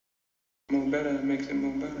More better makes it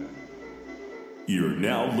more better. You're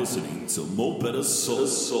now listening to Betta Soul.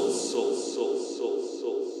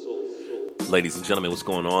 Ladies and gentlemen, what's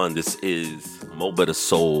going on? This is Betta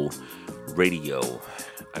Soul Radio.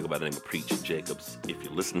 I go by the name of Preach Jacobs. If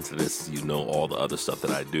you listen to this, you know all the other stuff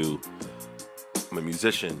that I do. I'm a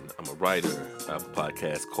musician. I'm a writer. I have a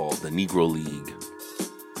podcast called The Negro League.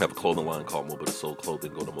 I have a clothing line called Betta Soul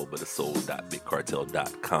Clothing. Go to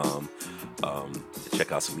mobettasoul.bigcartel.com.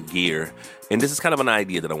 Check out some gear. And this is kind of an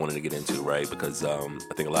idea that I wanted to get into, right? Because I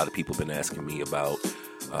think a lot of people have been asking me about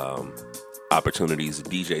opportunities to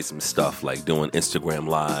DJ some stuff, like doing Instagram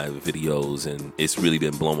live videos, and it's really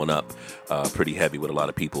been blowing up pretty heavy with a lot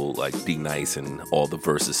of people, like D-Nice and all the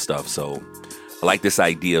Versus stuff. So I like this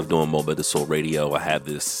idea of doing Betta Soul Radio. I have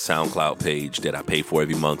this SoundCloud page that I pay for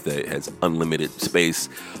every month that has unlimited space.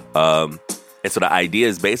 And so the idea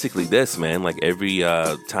is basically this, man. Like every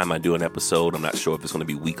time I do an episode, I'm not sure if it's going to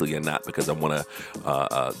be weekly or not because I want to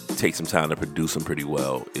take some time to produce them pretty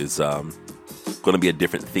well. Is going to be a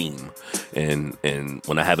different theme, and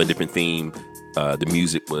when I have a different theme, the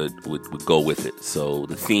music would go with it. So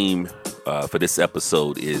the theme for this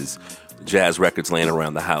episode is jazz records laying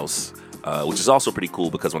around the house. Which is also pretty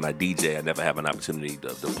cool because when I DJ, I never have an opportunity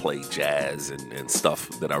to play jazz and stuff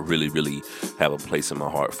that I really, really have a place in my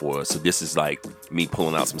heart for. So this is like me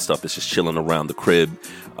pulling out some stuff that's just chilling around the crib.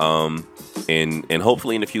 And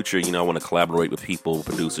hopefully in the future, you know, I want to collaborate with people,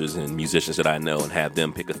 producers and musicians that I know and have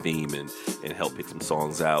them pick a theme and help pick some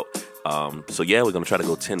songs out. So yeah, we're going to try to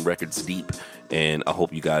go 10 records deep, and I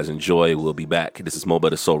hope you guys enjoy. We'll be back. This is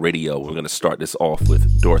Betta Soul Radio. We're going to start this off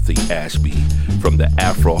with Dorothy Ashby from the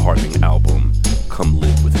Afro Hardening album, Come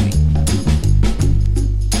Live With Me.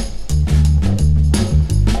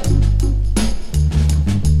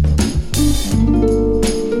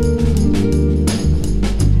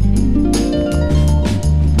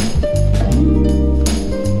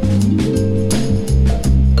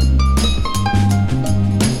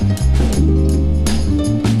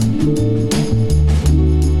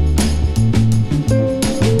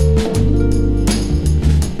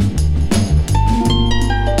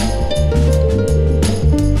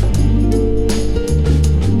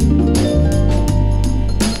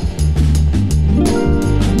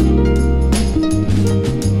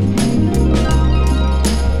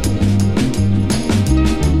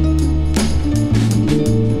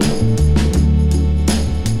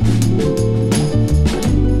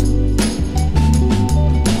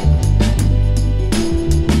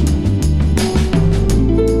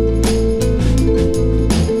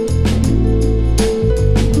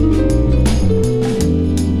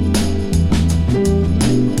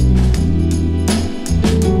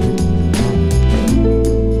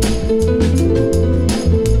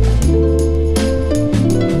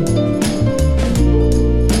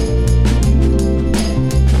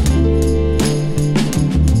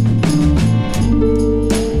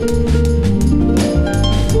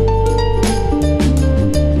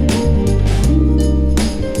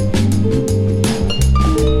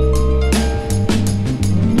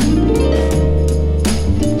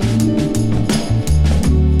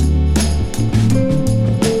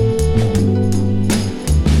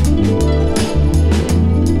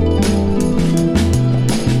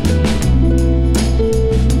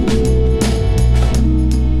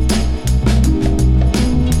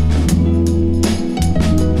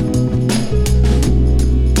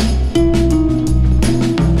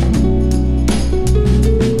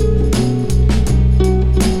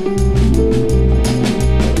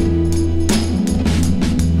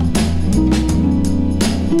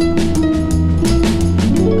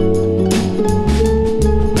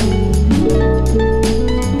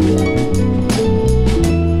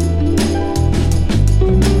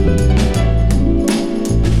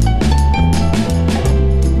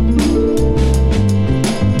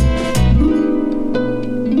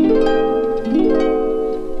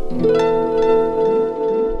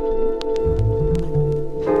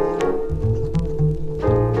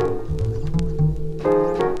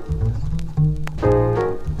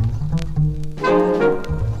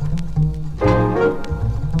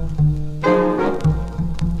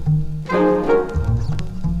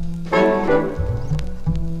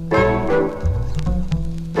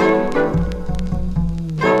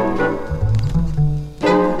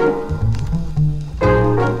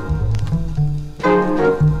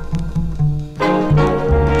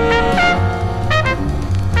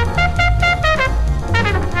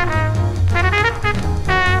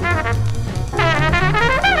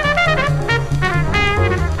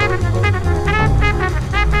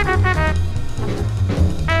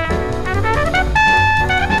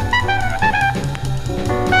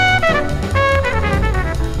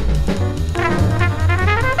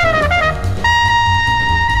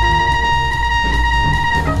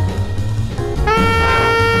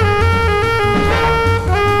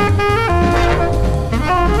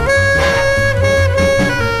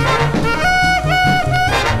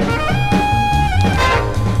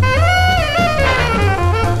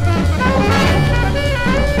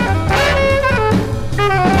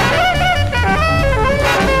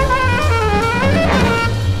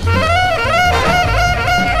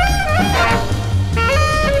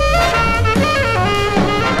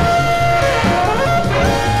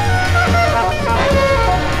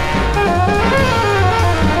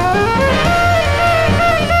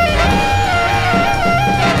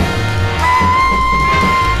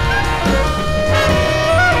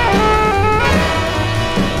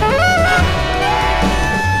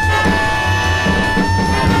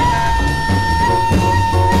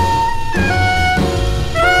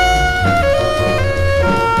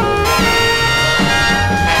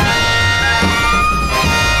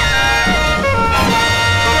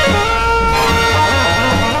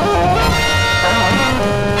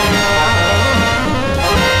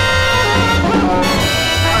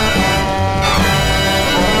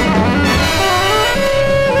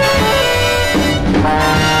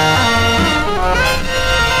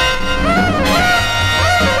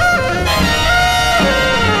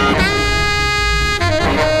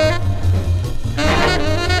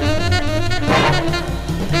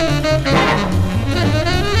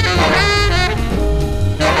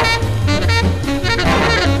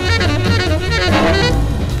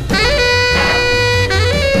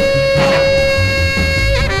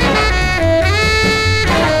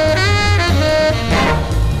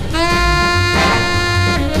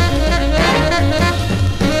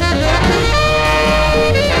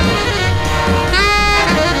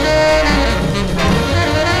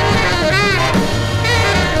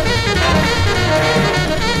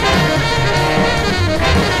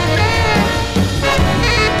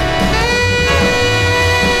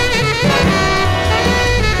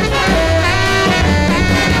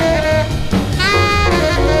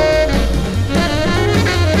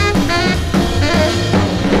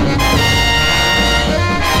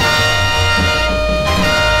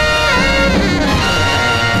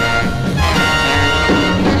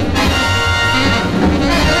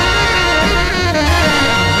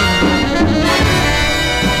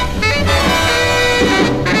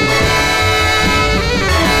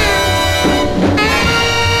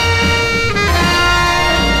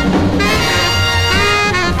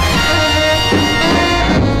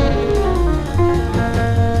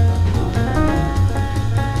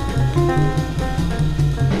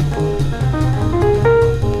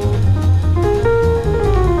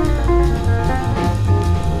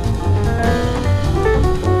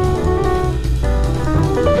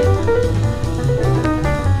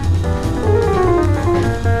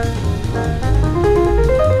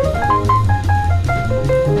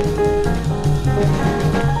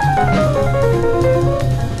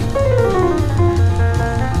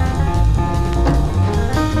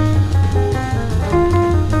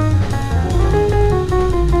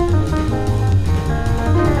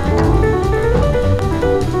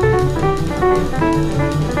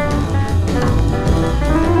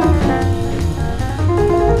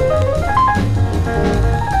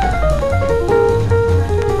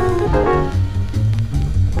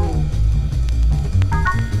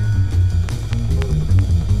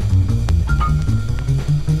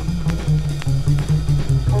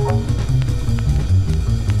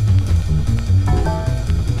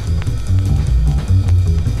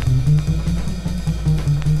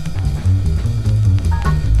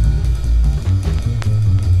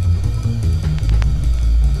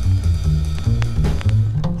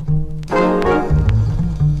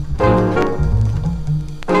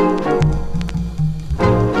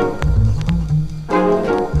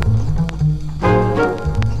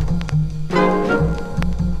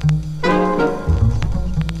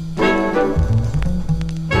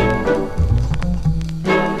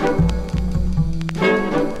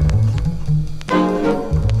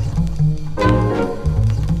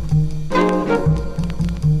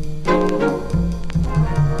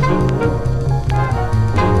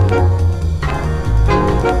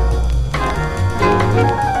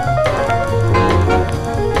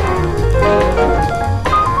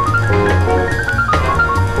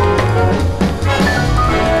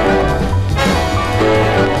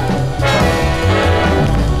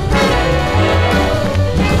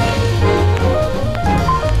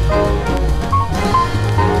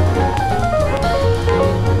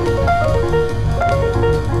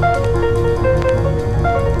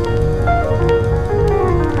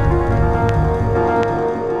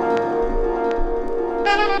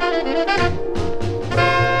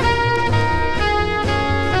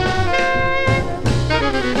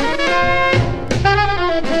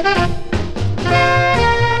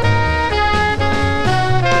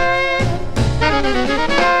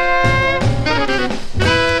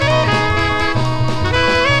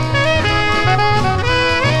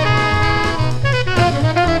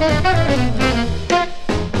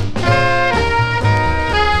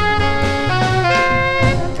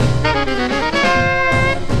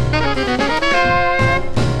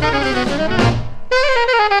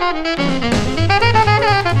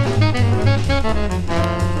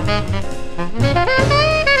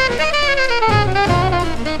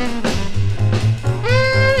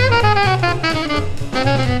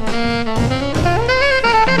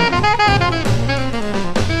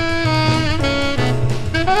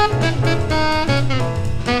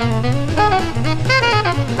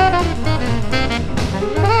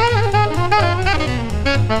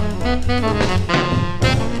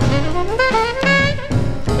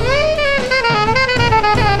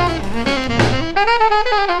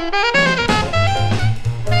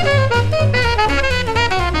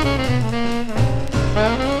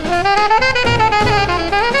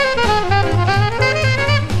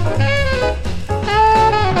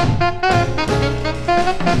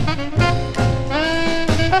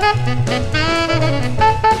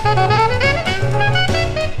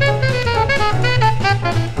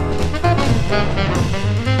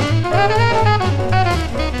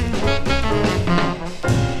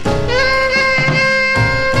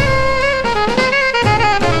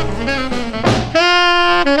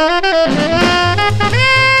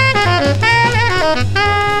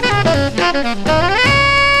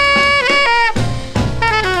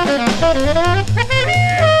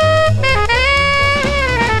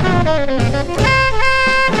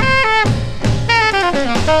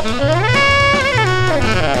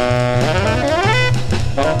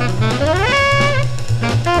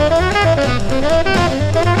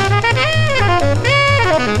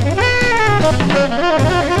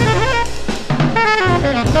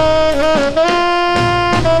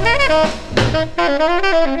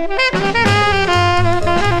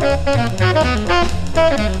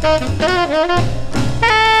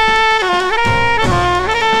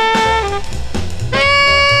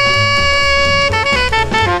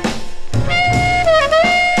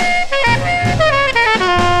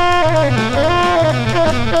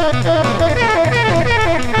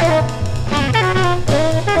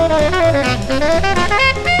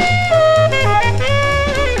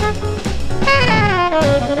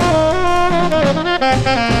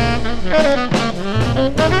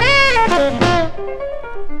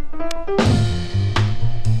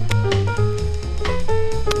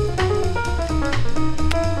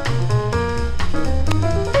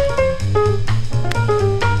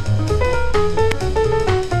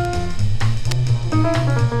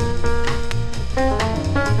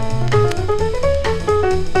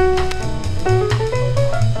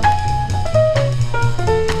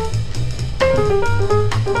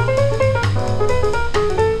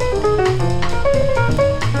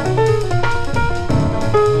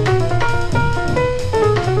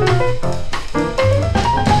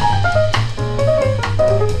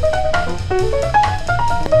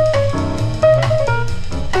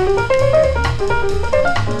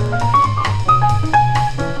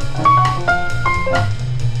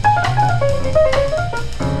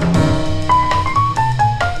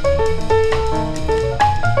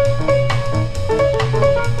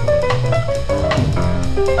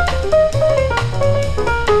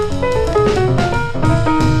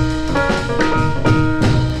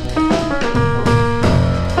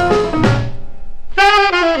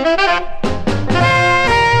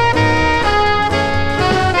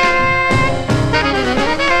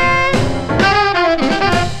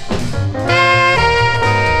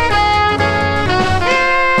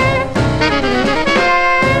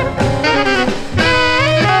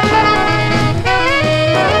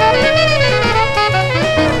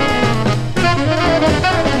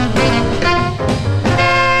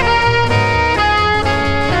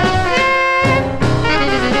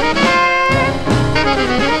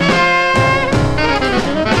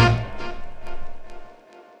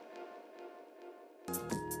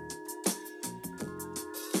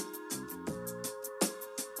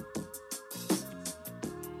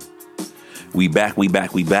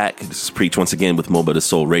 We back. This is Preach once again with Mo Betta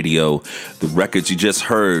Soul Radio. The records you just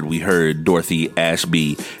heard, we heard Dorothy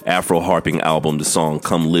Ashby, Afro harping album, the song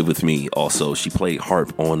Come Live With Me. Also, she played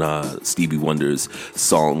harp on Stevie Wonder's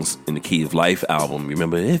Songs in the Key of Life album.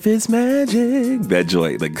 Remember, If It's Magic? That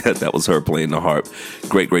joint, like that was her playing the harp.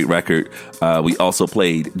 Great record. We also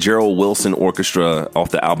played Gerald Wilson Orchestra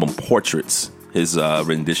off the album Portraits. His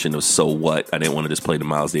rendition of So What. I didn't want to just play the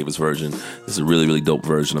Miles Davis version. This is a really dope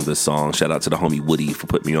version of this song. Shout out to the homie Woody for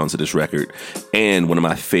putting me onto this record. And one of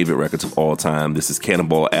my favorite records of all time. This is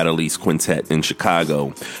Cannonball Adderley's Quintet in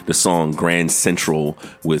Chicago. The song Grand Central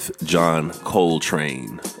with John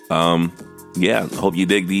Coltrane. Yeah, hope you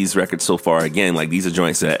dig these records so far. Again, like these are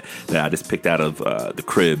joints that I just picked out of the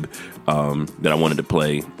crib that I wanted to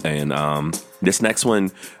play. And this next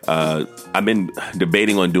one, I've been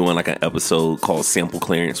debating on doing like an episode called Sample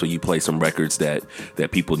Clearance, where you play some records that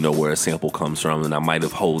people know where a sample comes from. And I might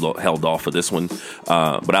have held off for this one.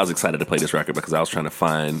 But I was excited to play this record because I was trying to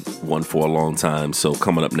find one for a long time. So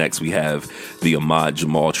coming up next, we have the Ahmad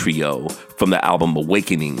Jamal Trio from the album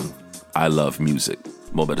Awakening, I Love Music.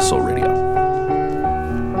 Mo Betta Soul Radio.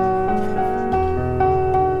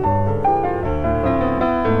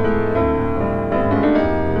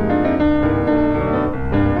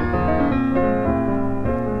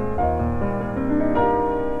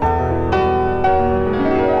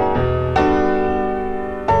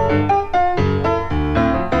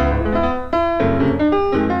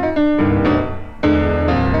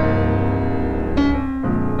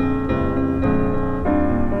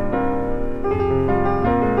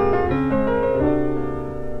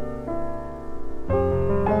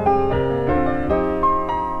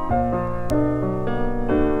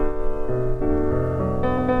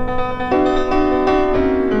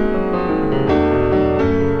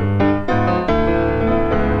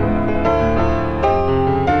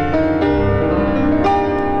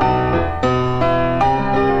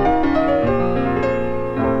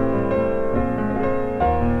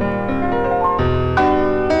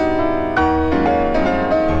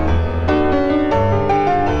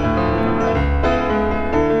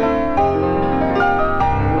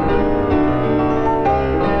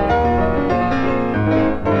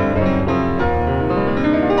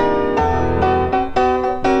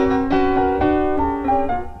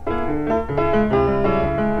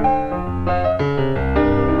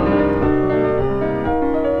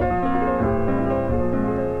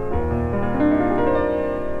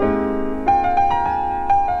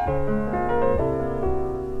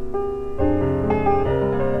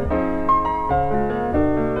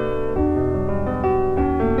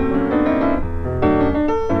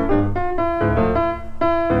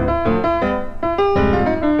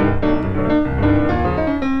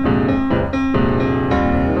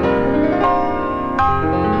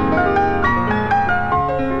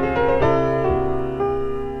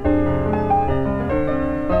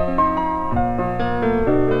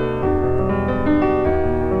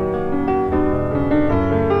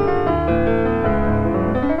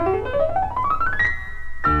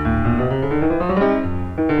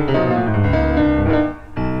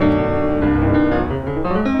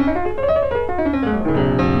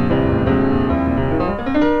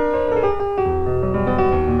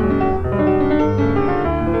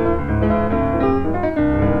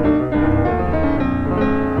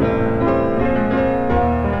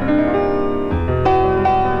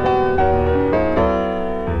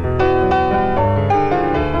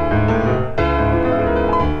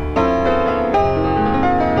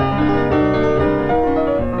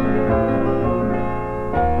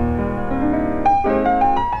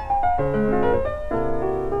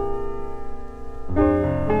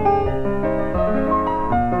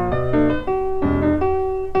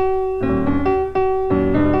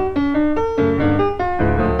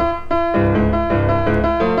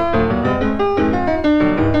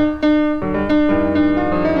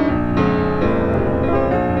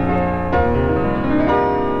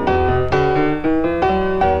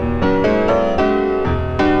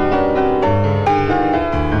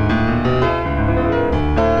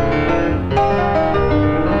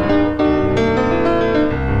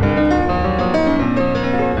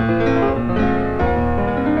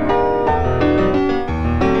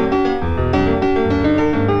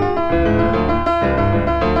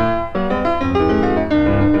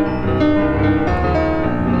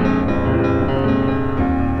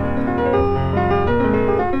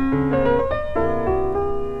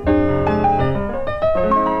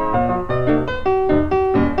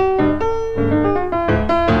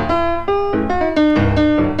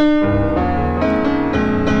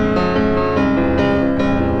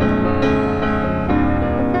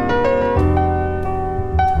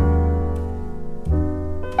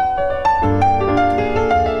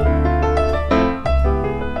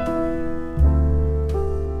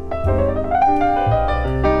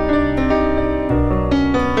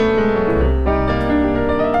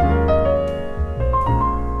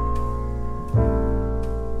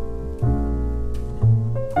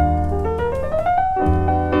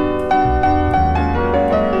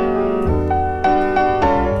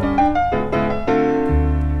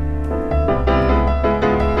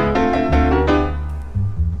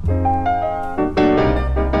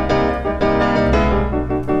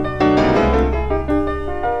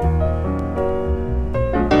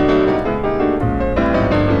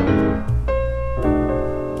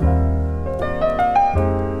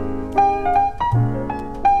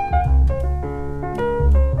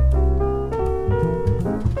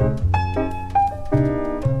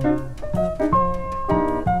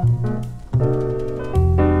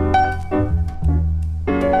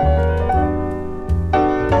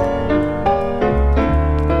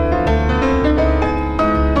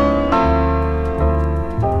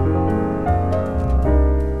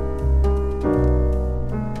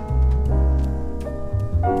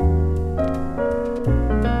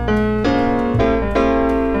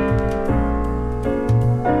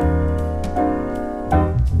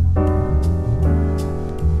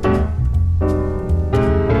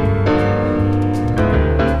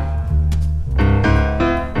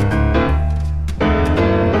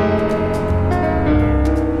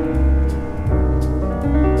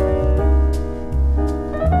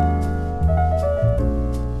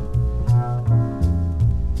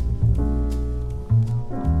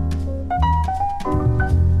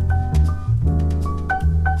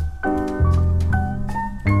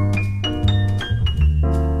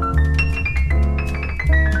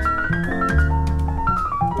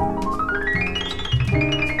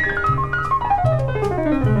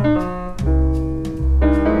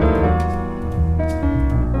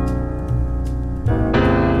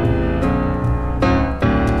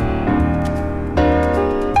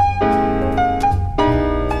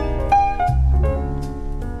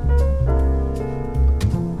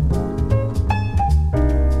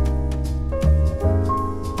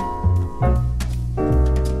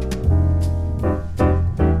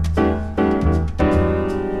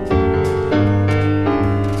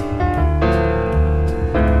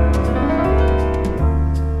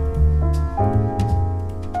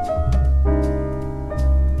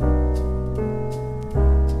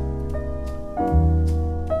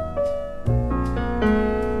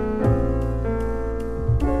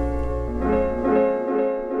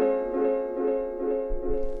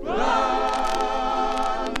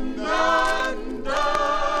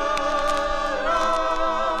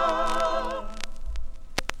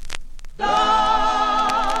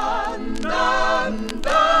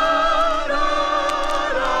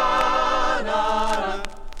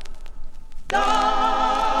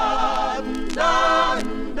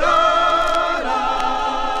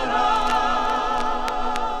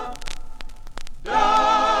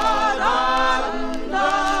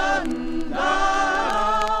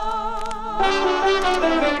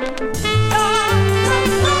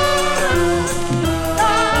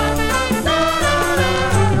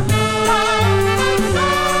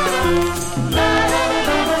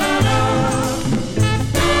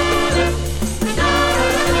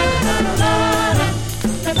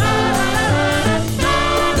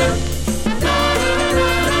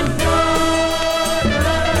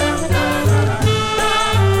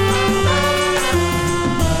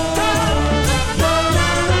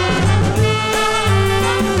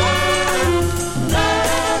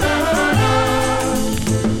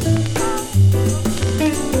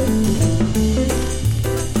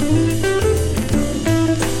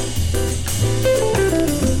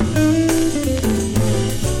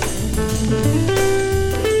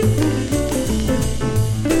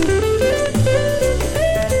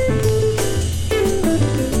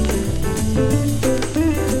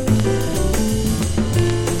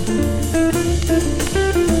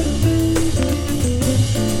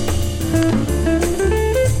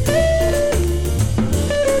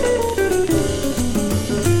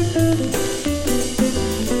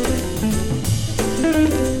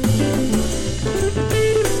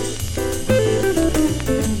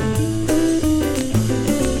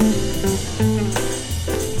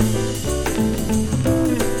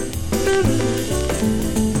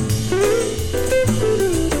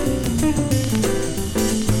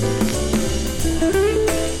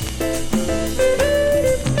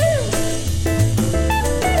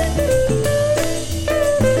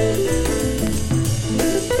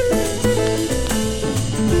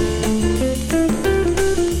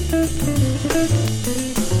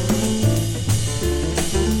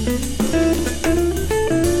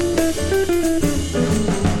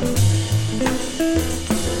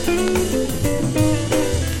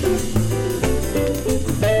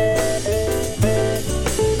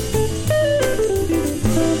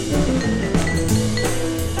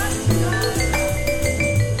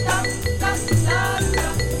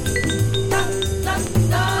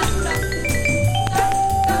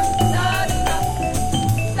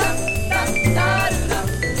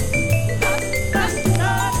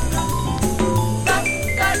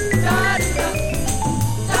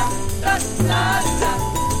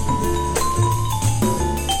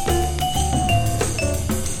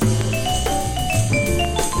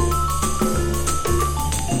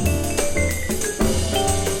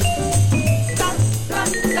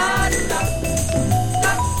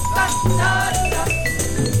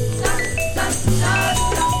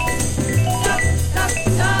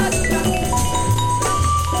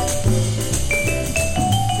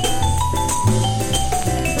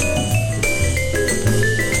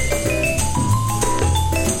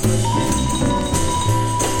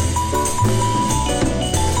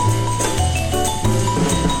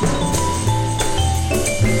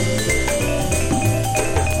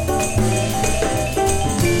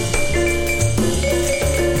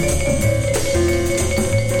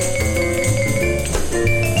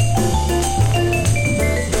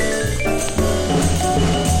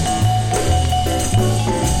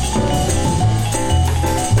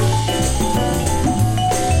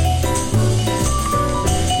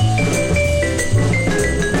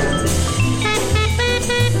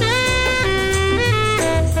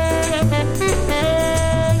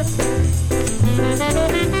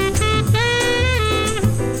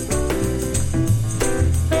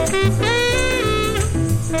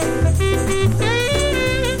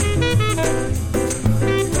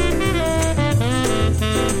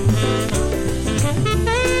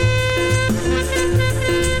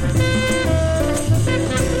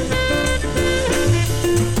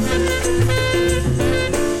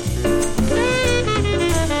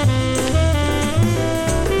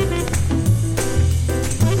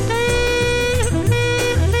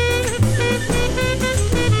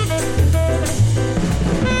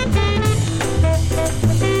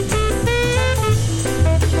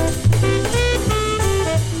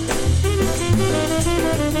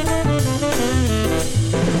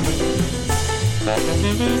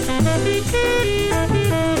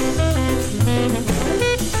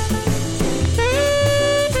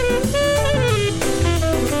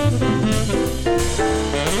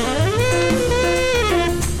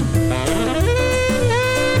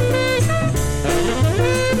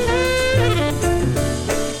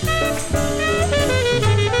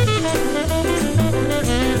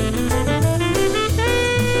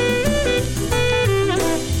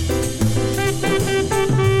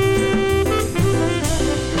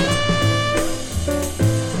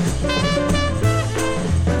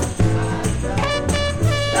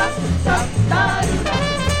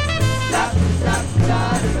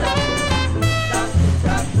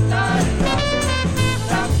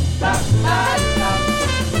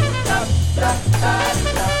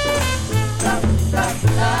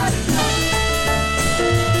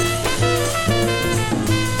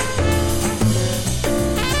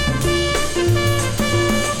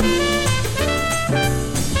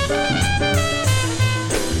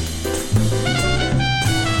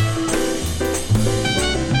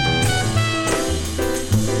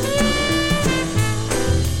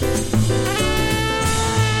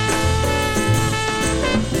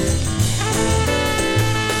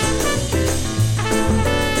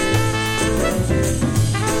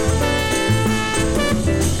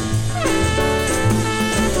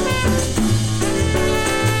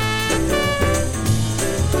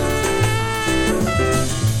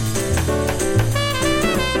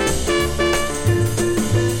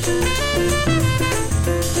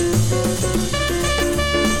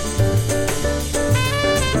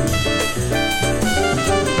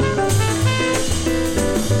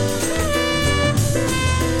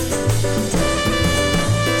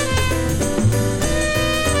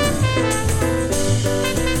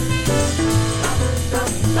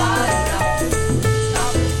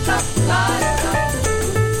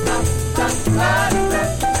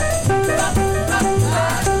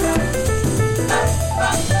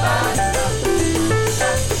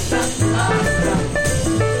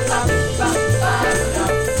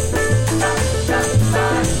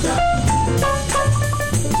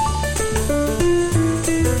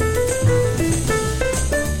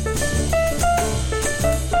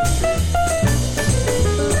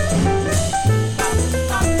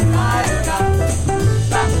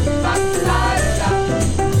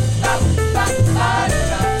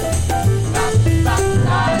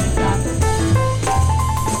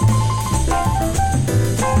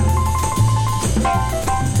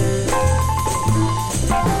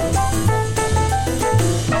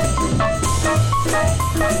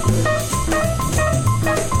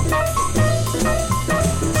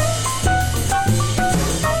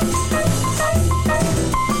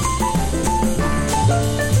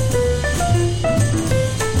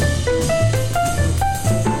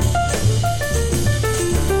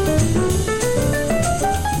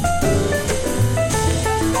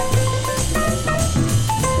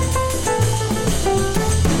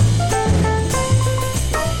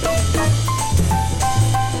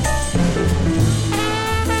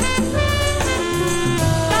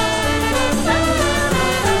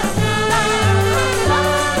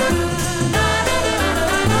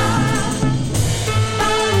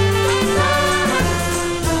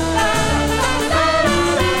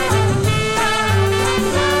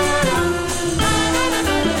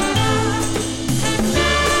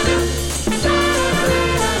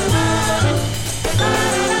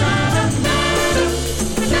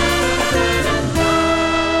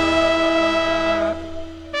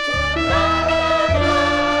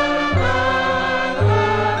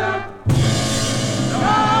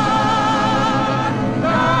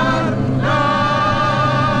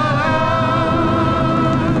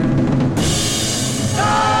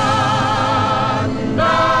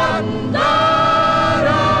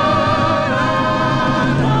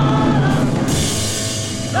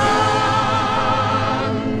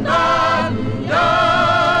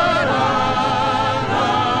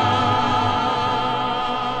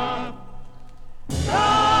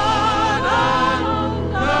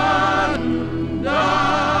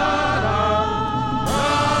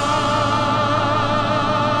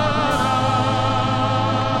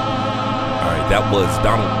 That was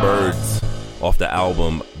Donald Byrd's off the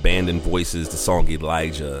album Band and Voices, the song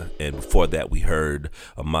Elijah. And before that, we heard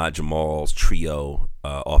Ahmad Jamal's trio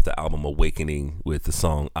off the album Awakening with the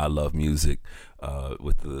song I Love Music,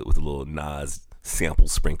 with the little Nas sample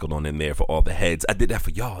sprinkled on in there for all the heads. I did that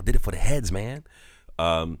for y'all. I did it for the heads, man.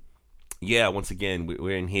 Yeah, once again,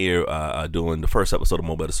 we're in here doing the first episode of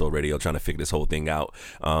Mo Betta Soul Radio, trying to figure this whole thing out.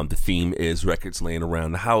 The theme is records laying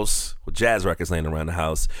around the house, or jazz records laying around the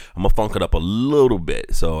house. I'm going to funk it up a little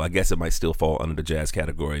bit, so I guess it might still fall under the jazz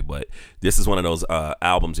category, but this is one of those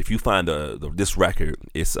albums. If you find this record,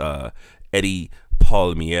 it's Eddie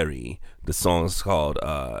Palmieri. The song's called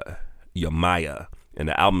Yamaya, and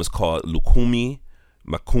the album is called Lukumi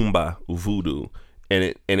Macumba Voodoo,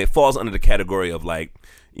 and it falls under the category of like,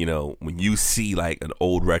 you know, when you see like an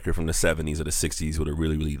old record from the 70s or the 60s with a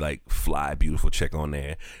really, really like fly, beautiful chick on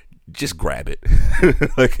there, just grab it.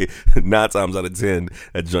 Like 9 times out of 10,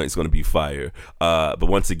 that joint's going to be fire. But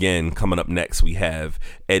once again, coming up next, we have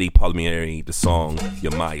Eddie Palmieri, the song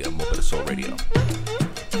Yamaya, Mo Betta Soul Radio.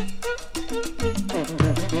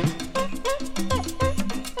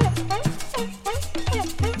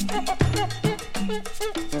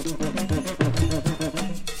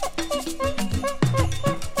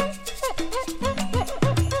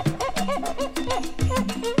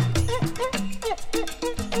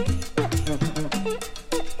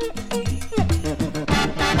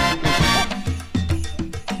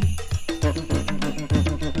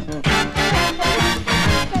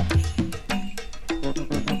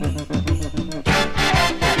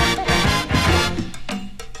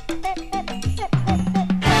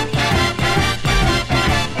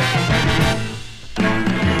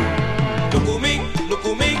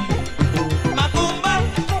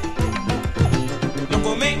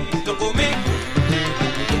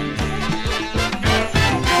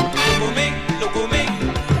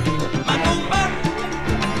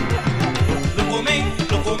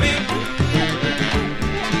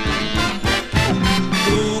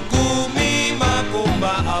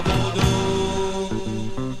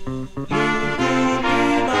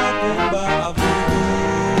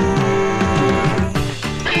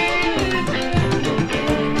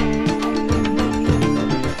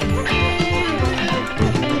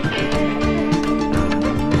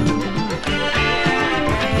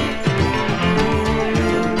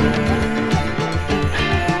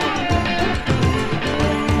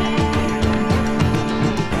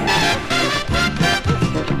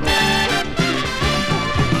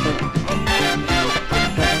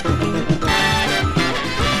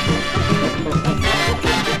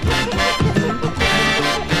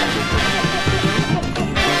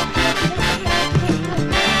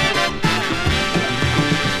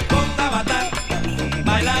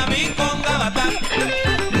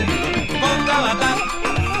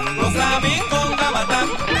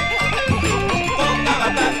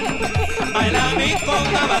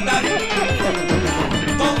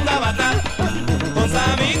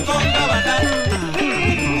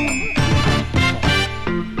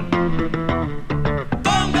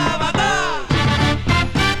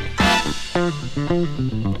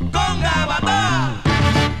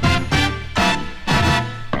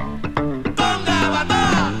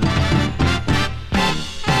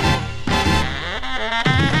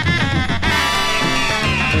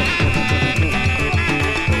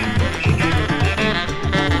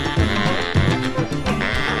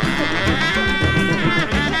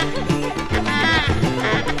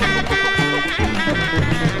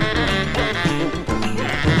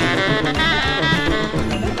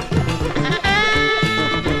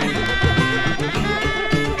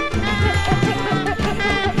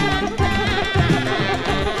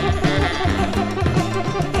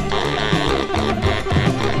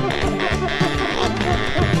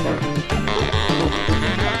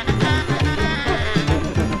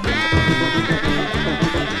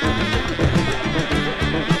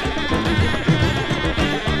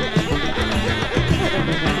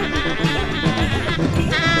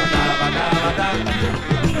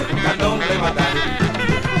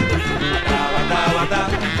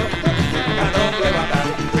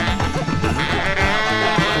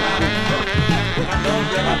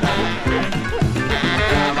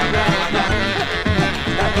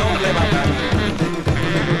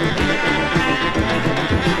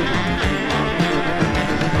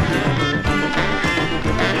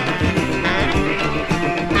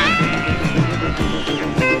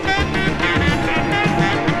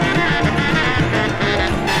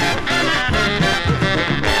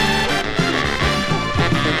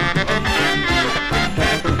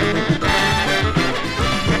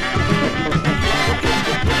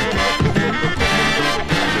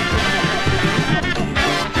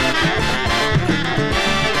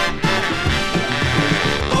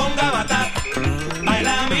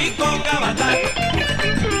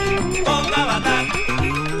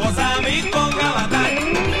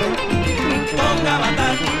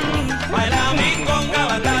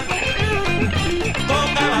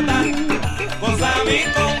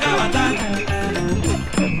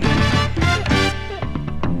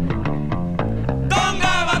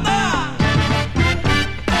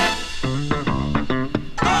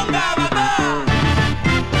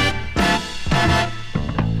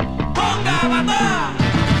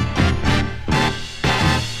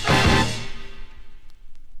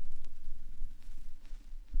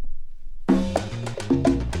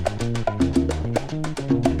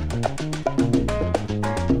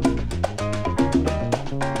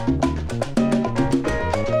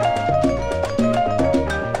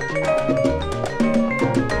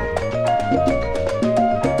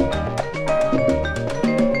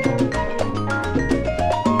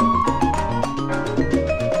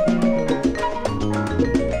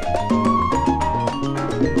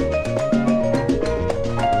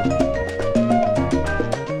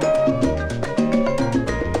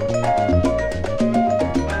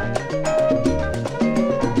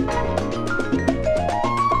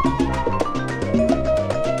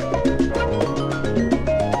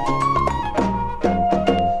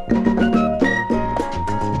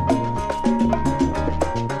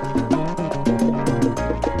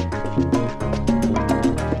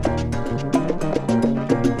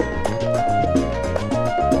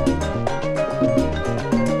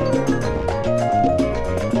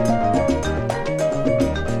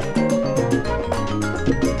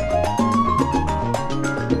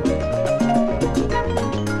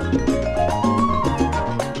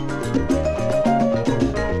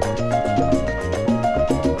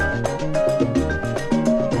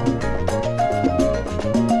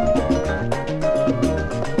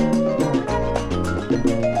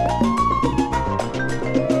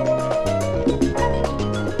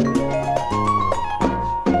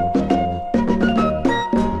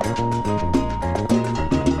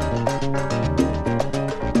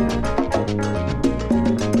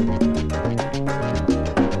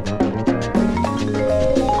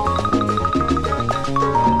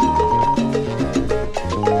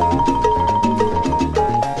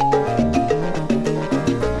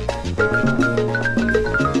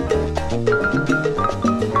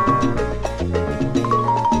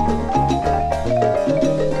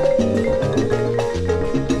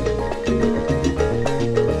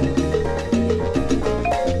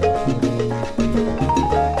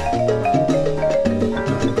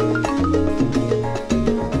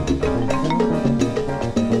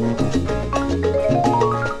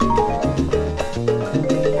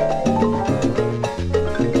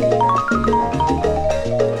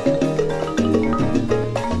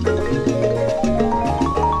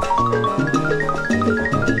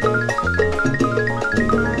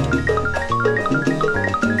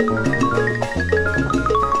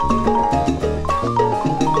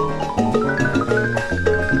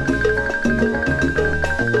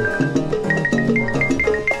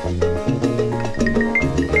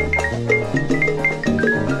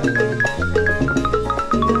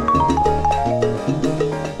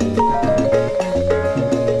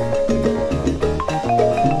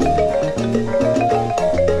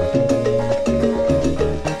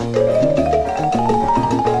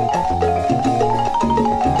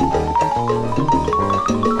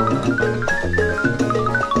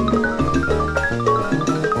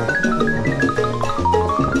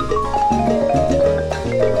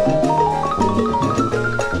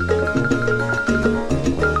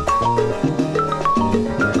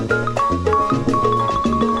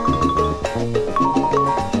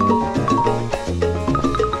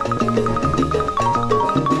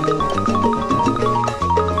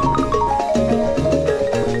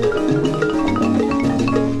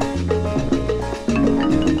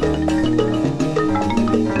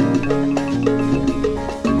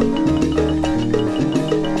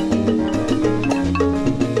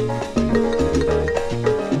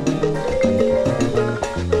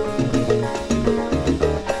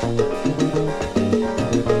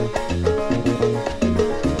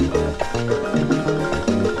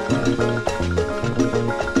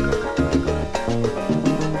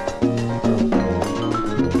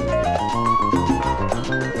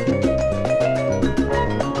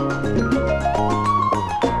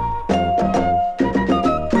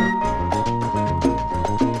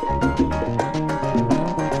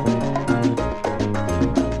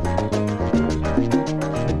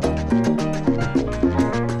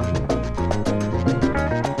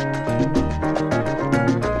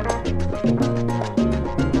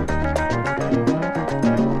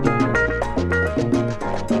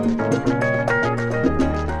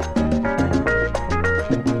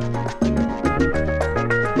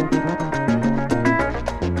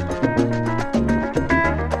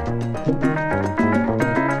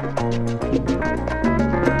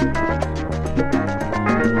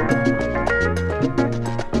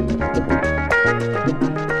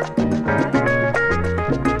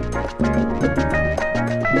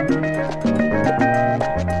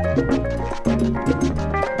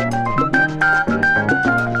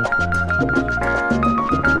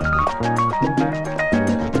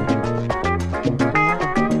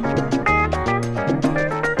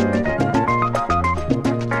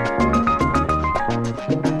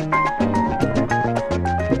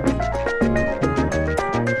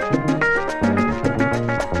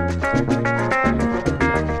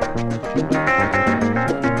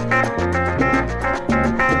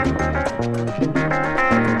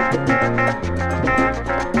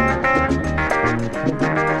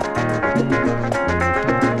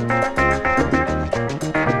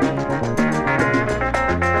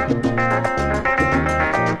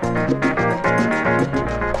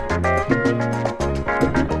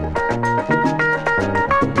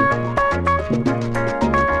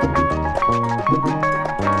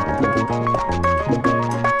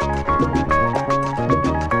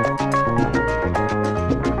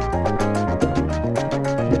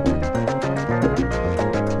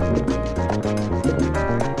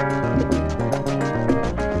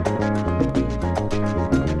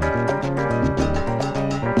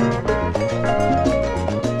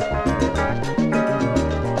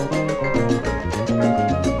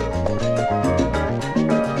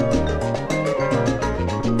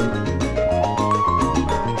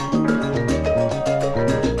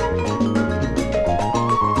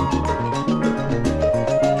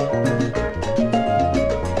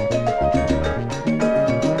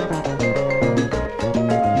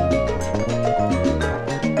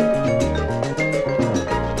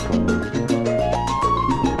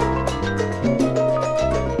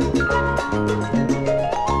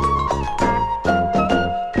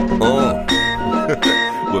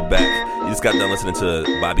 We're back. You just got done listening to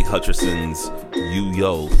Bobby Hutcherson's You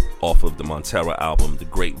Yo off of the Montero album, The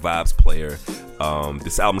Great Vibes Player.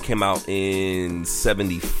 This album came out in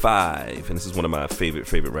 75, and this is one of my favorite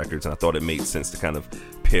records, and I thought it made sense to kind of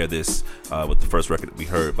pair this with the first record that we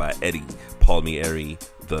heard by Eddie Palmieri,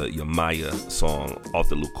 the Yamaya song off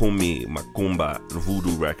the Lukumi Macumba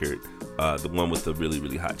Voodoo record, the one with the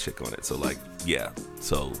really hot chick on it. So like, yeah,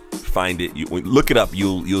 so find it, look it up,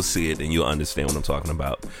 you'll see it and you'll understand what I'm talking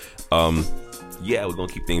about. Yeah, we're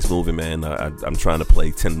gonna keep things moving, man. I'm trying to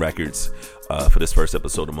play 10 records for this first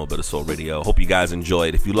episode of Mo Betta Soul Radio. Hope you guys enjoy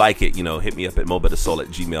it. If you like it, hit me up at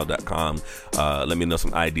mobettasoul@gmail.com. Let me know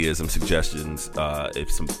some ideas, some suggestions.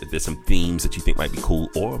 If there's some themes that you think might be cool,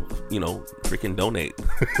 or freaking donate.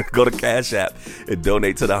 Go to Cash App and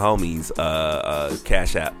donate to the homies.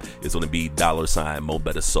 Cash App is going to be $ Mo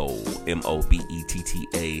Betta Soul,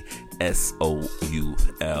 MOBETTA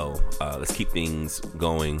SOUL. Let's keep things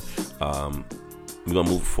going. We're going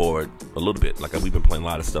to move forward a little bit. Like, we've been playing a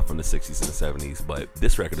lot of stuff from the 60s and the 70s, but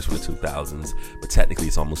this record is from the 2000s, but technically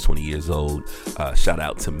it's almost 20 years old. Shout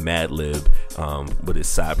out to Madlib with his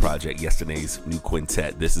side project, Yesterday's New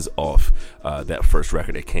Quintet. This is off that first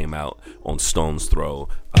record that came out on Stone's Throw.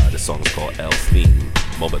 The song is called L's Theme.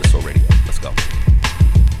 Mo Betta Soul Radio. Let's go.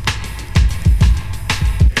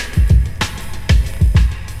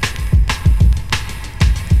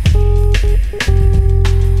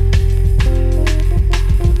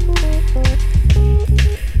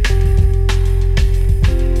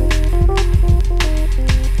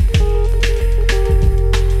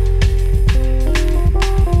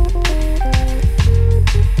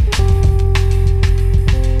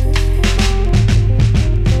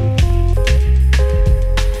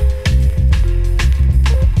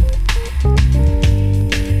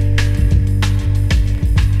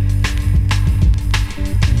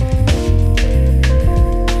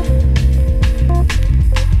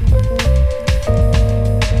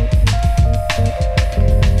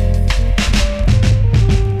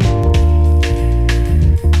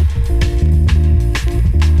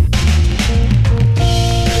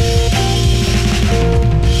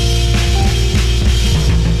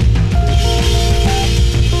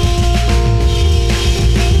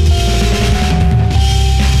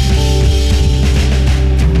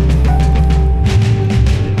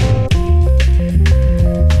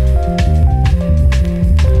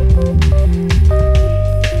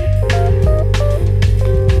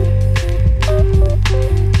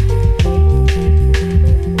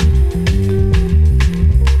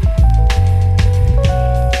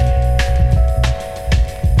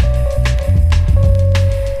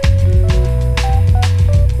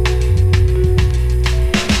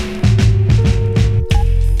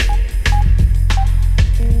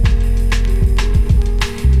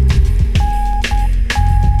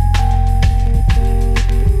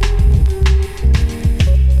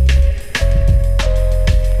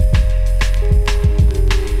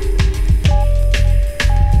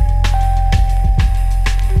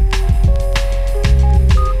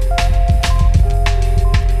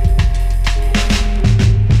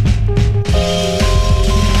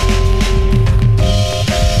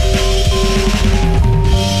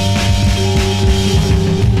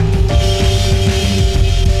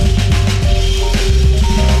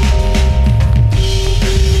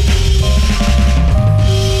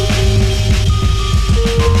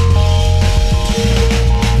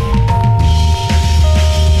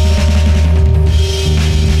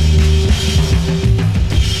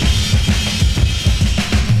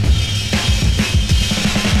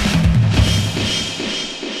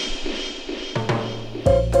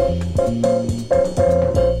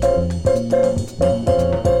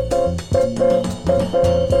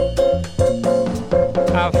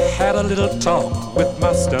 little talk with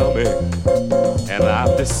my stomach, and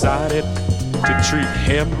I've decided to treat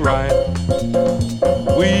him right.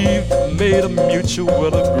 We've made a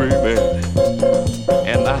mutual agreement,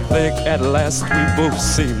 and I think at last we both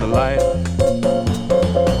seen the light.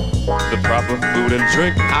 The proper food and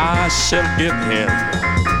drink I shall give him,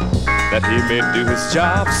 that he may do his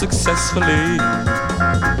job successfully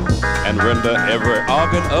and render every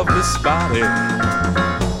organ of his body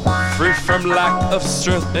free from lack of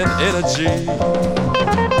strength and energy.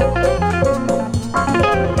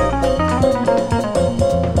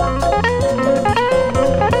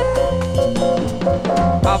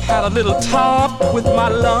 I've had a little talk with my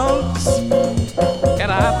lungs,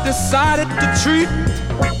 and I've decided to treat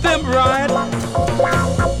them right.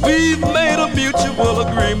 We've made a mutual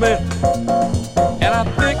agreement, and I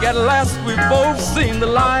think at last we've both seen the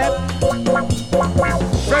light.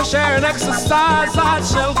 Fresh air and exercise I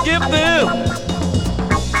shall give them,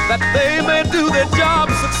 that they may do their job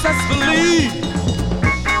successfully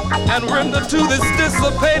and render to this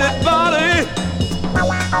dissipated body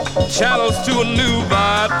channels to a new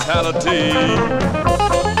vitality.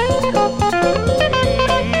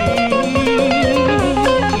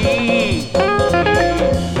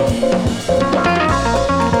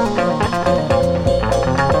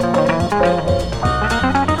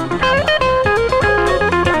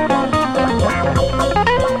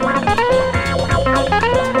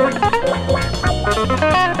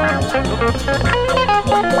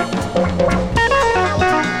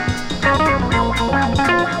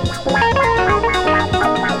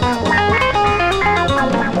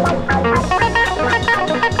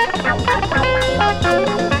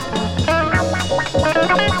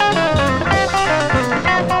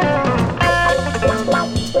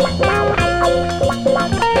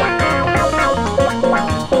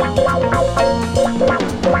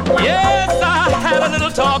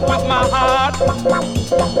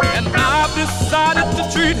 And I've decided to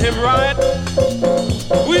treat him right.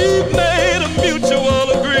 We've made a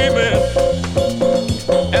mutual agreement,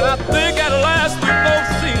 and I think at last we've both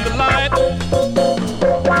seen the light.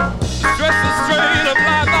 The stress and strain of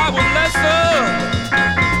life I will lessen,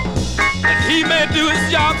 that he may do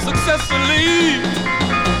his job successfully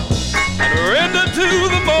and render to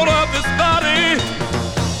the motor of this body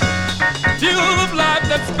fuel of life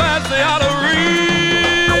that's vastly out of reach.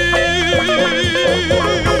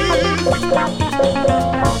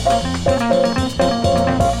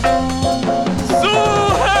 So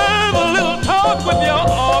have a little talk with your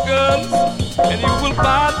organs, and you will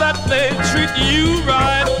find that they treat you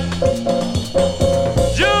right.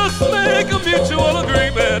 Just make a mutual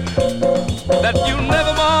agreement that you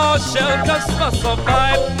never more shall cuss, fuss, or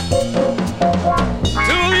fight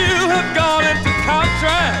till you have gone into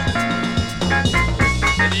contract,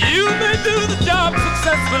 and you may do the job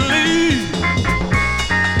successfully,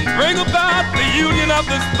 bring about the union of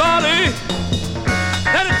this body,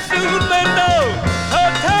 and it soon may know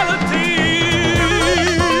totality.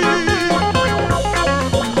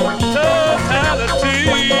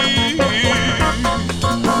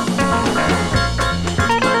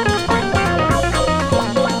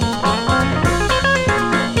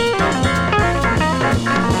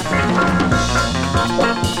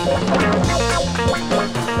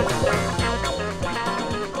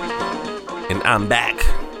 And I'm back.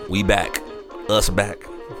 We back. Us back.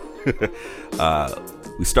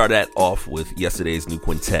 We started that off with yesterday's new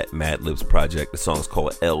quintet, Mad Libs project. The song's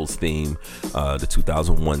called L's Theme, the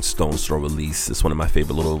 2001 Stone's Throw release. It's one of my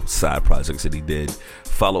favorite little side projects that he did.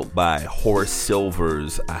 Followed by Horace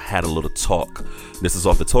Silver's I Had a Little Talk. This is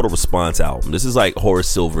off the Total Response album. This is like Horace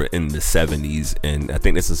Silver in the 70s, and I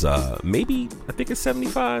think this is I think it's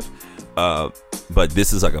 75. But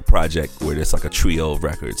this is like a project where there's like a trio of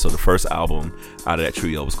records. So the first album out of that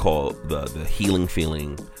trio was called the Healing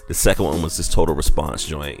Feeling. The second one was this Total Response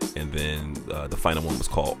joint, and then the final one was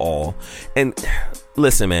called All. And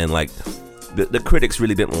listen, man, like the critics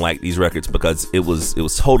really didn't like these records because it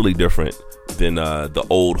was totally different than the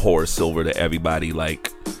old Horace Silver that everybody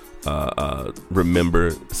like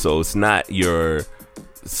remember. So it's not your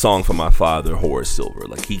Song for My Father, Horace Silver.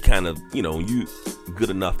 Like he kind of, you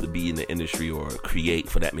good enough to be in the industry or create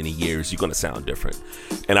for that many years, you're gonna sound different.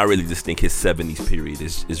 And I really just think his 70s period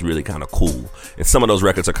is really kind of cool. And some of those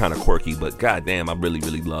records are kind of quirky, but goddamn, I really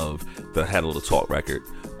love the Had a Little Talk record.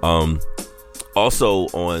 Also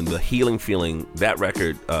on the Healing Feeling, that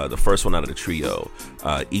record, the first one out of the trio,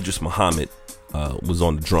 Idris Muhammad was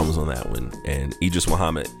on the drums on that one. And Idris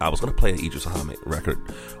Muhammad, I was going to play an Idris Muhammad record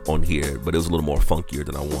on here, but it was a little more funkier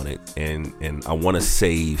than I wanted. And I want to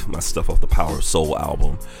save my stuff off the Power of Soul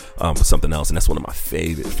album for something else. And that's one of my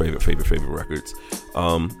favorite records.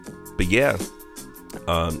 But yeah,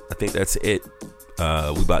 I think that's it.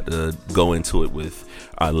 We about to go into it with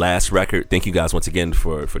our last record. Thank you guys once again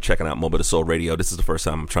for checking out Mo Betta Soul Radio. This is the first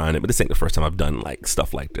time I'm trying it, but this ain't the first time I've done like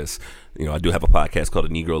stuff like this. You know, I do have a podcast called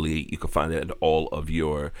The Negro League. You can find it in all of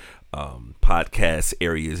your podcast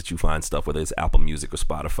areas that you find stuff, whether it's Apple Music or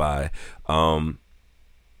Spotify.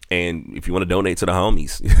 And if you want to donate to the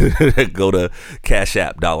homies, go to Cash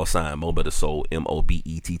App, $ Mo Betta Soul,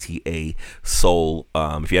 MOBETTA Soul.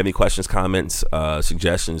 If you have any questions, comments,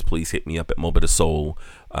 suggestions, please hit me up at mobettasoul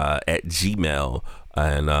at Gmail.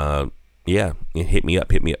 And yeah, hit me up.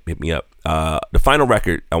 The final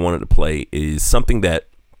record I wanted to play is something that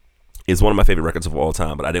is one of my favorite records of all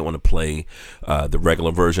time, but I didn't want to play the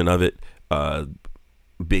regular version of it.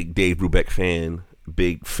 Big Dave Brubeck fan.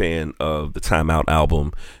 Big fan of the Time Out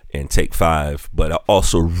album and Take 5, but I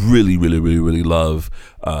also really love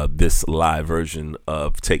this live version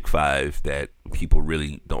of Take 5 that people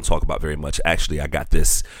really don't talk about very much. Actually, I got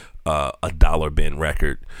this $1 bin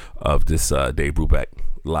record of this Dave Brubeck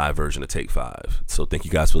live version of Take 5. So thank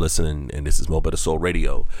you guys for listening, and this is Mo Betta Soul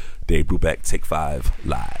Radio. Dave Brubeck, Take 5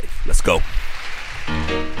 live. Let's go.